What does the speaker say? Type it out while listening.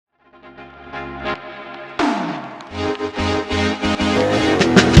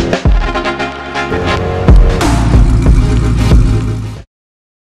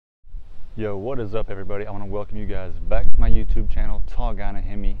Yo, what is up everybody? I want to welcome you guys back to my YouTube channel, Tall Guy in a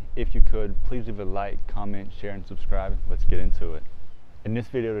Hemi. If you could, please leave a like, comment, share, and subscribe. Let's get into it. In this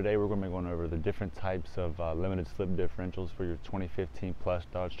video today, we're going to be going over the different types of limited slip differentials for your 2015 plus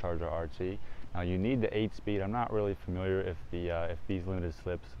Dodge Charger RT. Now you need the 8-speed. I'm not really familiar if these limited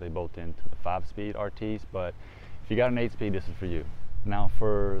slips, they bolt into the 5-speed RTs, but if you got an 8-speed, this is for you. Now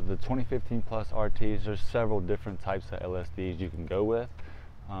for the 2015 plus RTs, there's several different types of LSDs you can go with.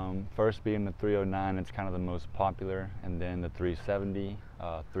 First being the 309, it's kind of the most popular, and then the 370,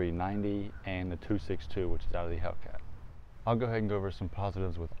 390, and the 262, which is out of the Hellcat. I'll go ahead and go over some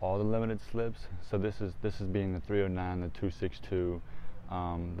positives with all the limited slips. So this is being the 309, the 262,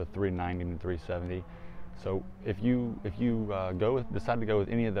 the 390, and the 370. So if you decide to go with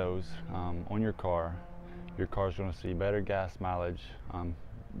any of those on your car is going to see better gas mileage.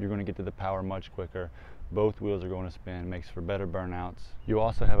 You're going to get to the power much quicker. Both wheels are going to spin, makes for better burnouts. You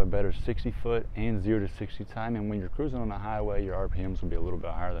also have a better 60-foot and 0 to 60 time, and when you're cruising on the highway, your RPMs will be a little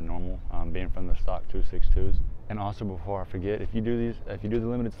bit higher than normal, being from the stock 262s. And also, before I forget, if you do the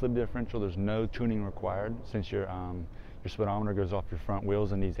limited slip differential, there's no tuning required since your speedometer goes off your front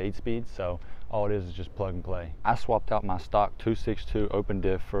wheels in these 8-speeds. So all it is just plug and play. I swapped out my stock 262 open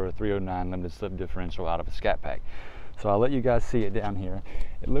diff for a 309 limited slip differential out of a Scat Pack. So I'll let you guys see it down here.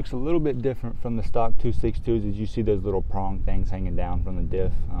 It looks a little bit different from the stock 262s, as you see those little prong things hanging down from the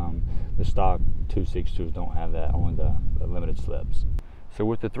diff. The stock 262s don't have that, only the limited slips. So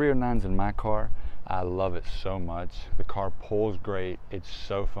with the 309s in my car, I love it so much. The car pulls great. It's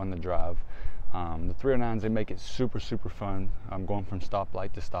so fun to drive. The 309s, they make it super fun. I'm going from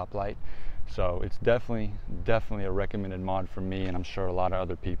stoplight to stoplight. So it's definitely a recommended mod for me, and I'm sure a lot of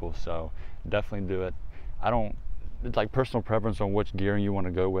other people. So definitely do it. It's like personal preference on which gearing you want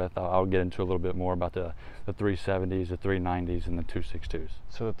to go with. I'll get into a little bit more about the 370s, the 390s, and the 262s.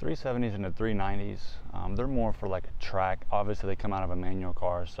 So the 370s and the 390s, they're more for like a track. Obviously they come out of a manual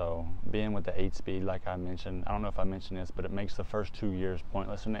car, so being with the 8-speed, like I mentioned, I don't know if I mentioned this, but it makes the first 2 years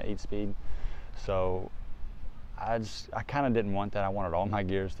pointless in the 8-speed. So I kind of didn't want that. I wanted all my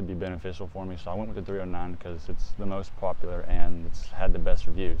gears to be beneficial for me, so I went with the 309 because it's the most popular and it's had the best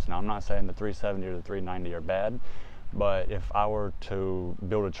reviews. Now I'm not saying the 370 or the 390 are bad, but if I were to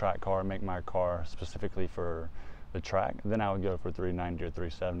build a track car, make my car specifically for the track, then I would go for 390 or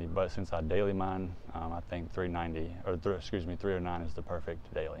 370. But since I daily mine, I think 309 is the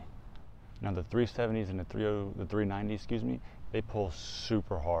perfect daily. Now the 370s and the 390s, they pull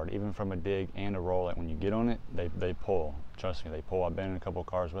super hard, even from a dig and a roll. Like when you get on it, they pull. Trust me, they pull. I've been in a couple of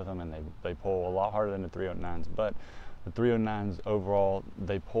cars with them, and they pull a lot harder than the 309s. But the 309s overall,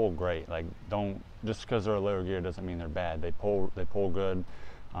 they pull great. Like just because they're a lower gear doesn't mean they're bad. They pull good.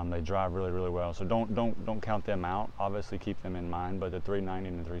 They drive really well. So don't count them out. Obviously keep them in mind. But the 390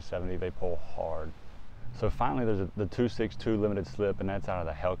 and the 370, they pull hard. So finally, there's the 262 limited slip, and that's out of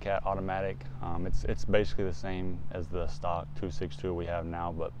the Hellcat automatic. It's basically the same as the stock 262 we have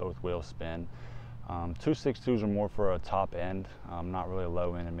now, but both wheels spin. 262s are more for a top end, not really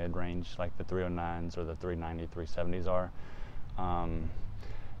low end and mid range like the 309s or the 390, 370s are.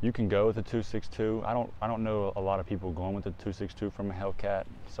 You can go with the 262. I don't know a lot of people going with the 262 from a Hellcat,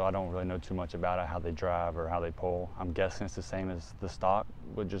 so I don't really know too much about it, how they drive or how they pull. I'm guessing it's the same as the stock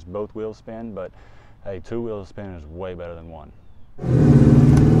with just both wheels spin, but hey, 2 wheels spin is way better than 1.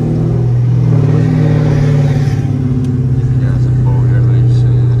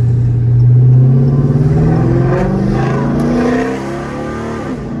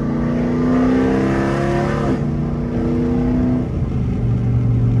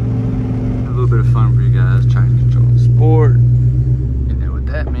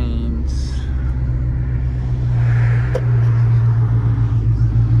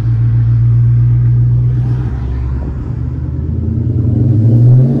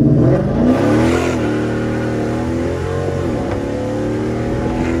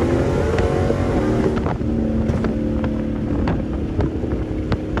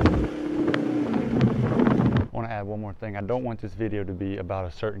 One more thing, I don't want this video to be about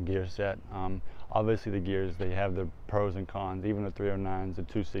a certain gear set. Obviously the gears, they have the pros and cons. Even the 309s, the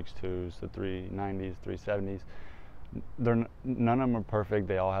 262s, the 390s, 370s, none of them are perfect.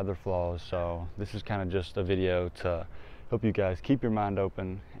 They all have their flaws. So this is kind of just a video to help you guys keep your mind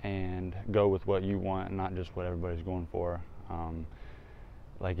open and go with what you want, not just what everybody's going for.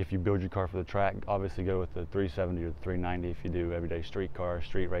 Like if you build your car for the track, obviously go with the 370 or the 390. If you do everyday street cars,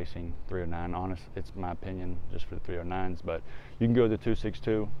 street racing, 309. Honest, it's my opinion just for the 309s, but you can go with the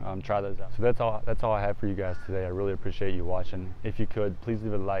 262. Try those out. So that's all I have for you guys today. I really appreciate you watching. If you could, please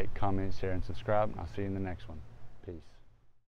leave a like, comment, share, and subscribe. And I'll see you in the next one. Peace.